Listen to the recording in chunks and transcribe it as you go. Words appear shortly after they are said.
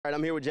All right,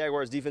 I'm here with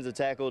Jaguars defensive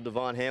tackle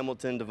DaVon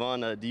Hamilton.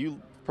 DaVon, do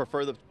you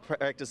prefer the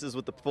practices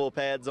with the full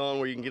pads on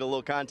where you can get a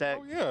little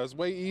contact? Oh yeah, it's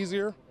way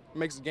easier. It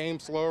makes the game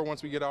slower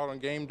once we get out on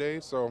game day.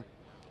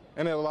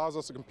 And it allows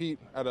us to compete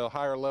at a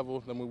higher level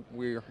than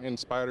we're in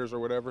spiders or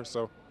whatever.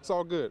 So it's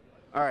all good.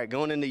 All right,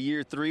 going into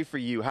year 3 for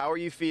you, how are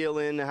you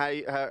feeling?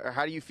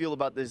 How do you feel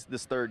about this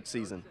third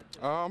season?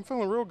 I'm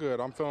feeling real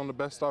good. I'm feeling the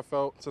best I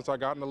felt since I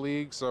got in the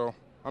league. So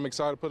I'm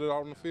excited to put it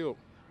out on the field.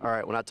 All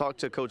right, when I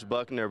talked to Coach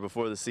Buckner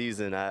before the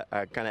season, I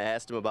kind of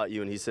asked him about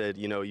you, and he said,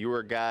 you know, you were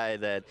a guy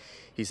that,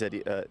 he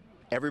said,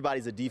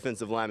 everybody's a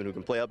defensive lineman who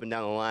can play up and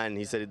down the line. And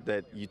he said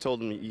that you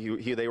told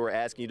him they were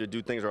asking you to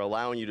do things or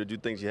allowing you to do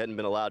things you hadn't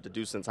been allowed to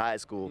do since high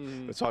school.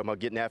 It's talking about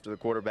getting after the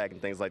quarterback and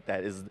things like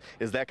that. Is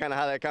that kind of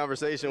how that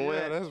conversation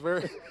went?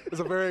 Yeah, it's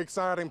a very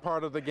exciting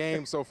part of the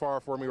game so far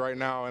for me right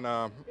now,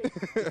 and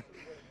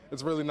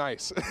it's really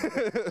nice.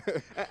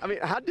 I mean,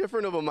 how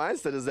different of a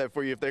mindset is that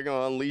for you if they're going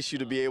to unleash you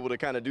to be able to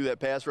kind of do that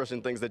pass rush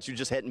and things that you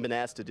just hadn't been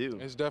asked to do?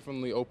 It's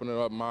definitely opening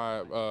up my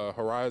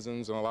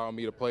horizons and allowing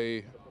me to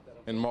play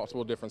in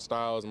multiple different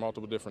styles,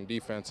 multiple different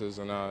defenses,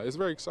 and it's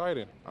very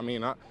exciting. I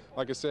mean,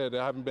 like I said,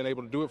 I haven't been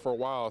able to do it for a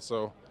while,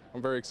 so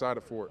I'm very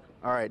excited for it.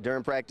 All right,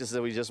 during practice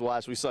that we just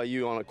watched, we saw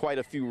you on quite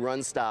a few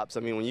run stops.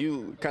 I mean, when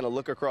you kind of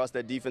look across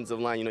that defensive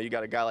line, you know, you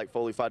got a guy like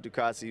Foley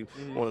Fatukasi,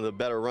 one of the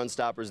better run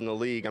stoppers in the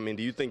league. I mean,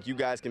 do you think you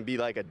guys can be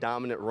like a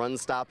dominant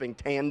run-stopping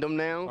tandem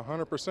now?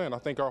 100%. I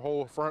think our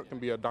whole front can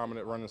be a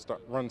dominant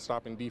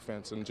run-stopping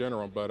defense in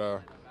general,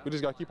 but we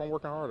just got to keep on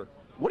working harder.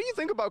 What do you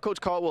think about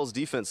Coach Caldwell's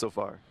defense so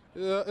far?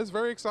 Yeah, it's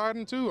very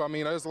exciting, too. I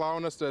mean, it's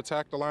allowing us to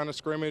attack the line of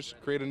scrimmage,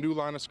 create a new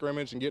line of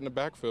scrimmage, and get in the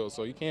backfield,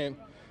 so you can't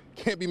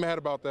be mad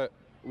about that.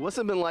 What's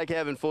it been like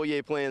having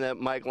Foye playing that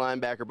Mike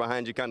linebacker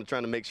behind you, kind of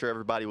trying to make sure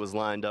everybody was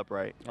lined up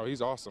right? Oh,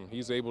 he's awesome.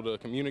 He's able to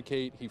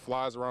communicate. He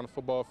flies around the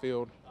football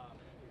field.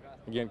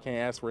 Again, can't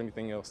ask for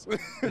anything else.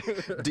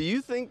 Do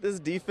you think this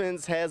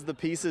defense has the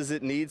pieces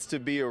it needs to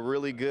be a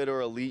really good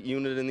or elite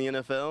unit in the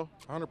NFL?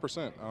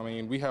 100%. I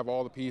mean, we have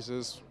all the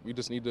pieces. We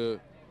just need to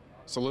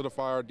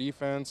solidify our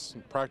defense,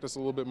 practice a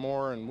little bit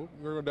more, and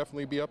we're going to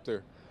definitely be up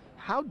there.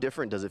 How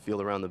different does it feel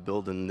around the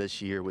building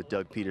this year with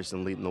Doug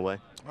Peterson leading the way?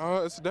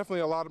 It's definitely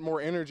a lot more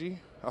energy.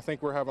 I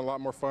think we're having a lot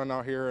more fun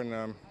out here,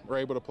 and we're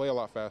able to play a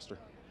lot faster.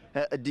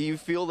 Do you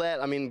feel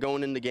that, I mean,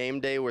 going into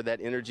game day where that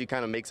energy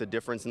kind of makes a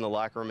difference in the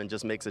locker room and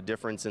just makes a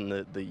difference in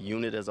the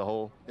unit as a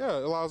whole? Yeah,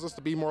 it allows us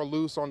to be more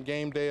loose on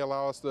game day,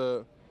 allow us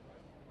to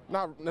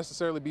not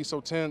necessarily be so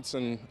tense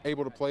and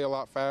able to play a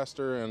lot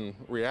faster and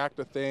react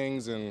to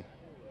things and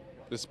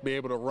just be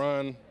able to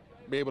run,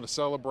 be able to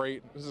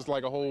celebrate. This is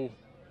like a whole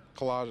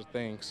collage of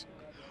things.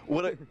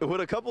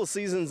 With a couple of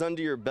seasons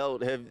under your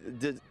belt,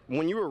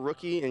 when you were a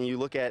rookie and you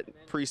look at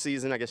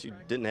preseason, I guess you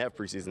didn't have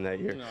preseason that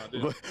year. No, I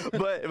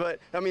didn't. But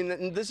I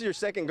mean, this is your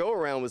second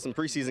go-around with some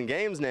preseason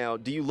games now.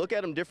 Do you look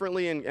at them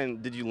differently,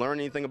 and did you learn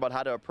anything about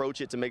how to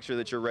approach it to make sure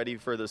that you're ready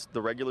for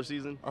the regular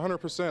season?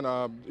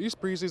 100%. These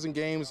preseason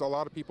games, a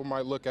lot of people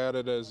might look at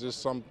it as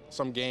just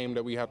some game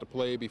that we have to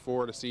play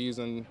before the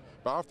season.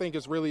 But I think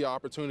it's really an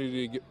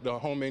opportunity to get the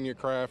home in your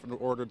craft in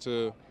order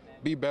to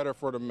be better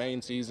for the main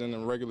season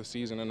and regular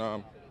season. And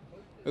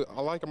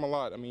I like them a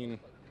lot. I mean,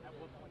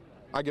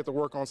 I get to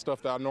work on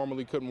stuff that I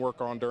normally couldn't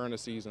work on during the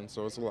season,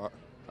 so it's a lot.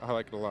 I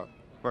like it a lot.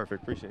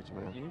 Perfect. Appreciate you,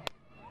 man.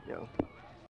 Yeah.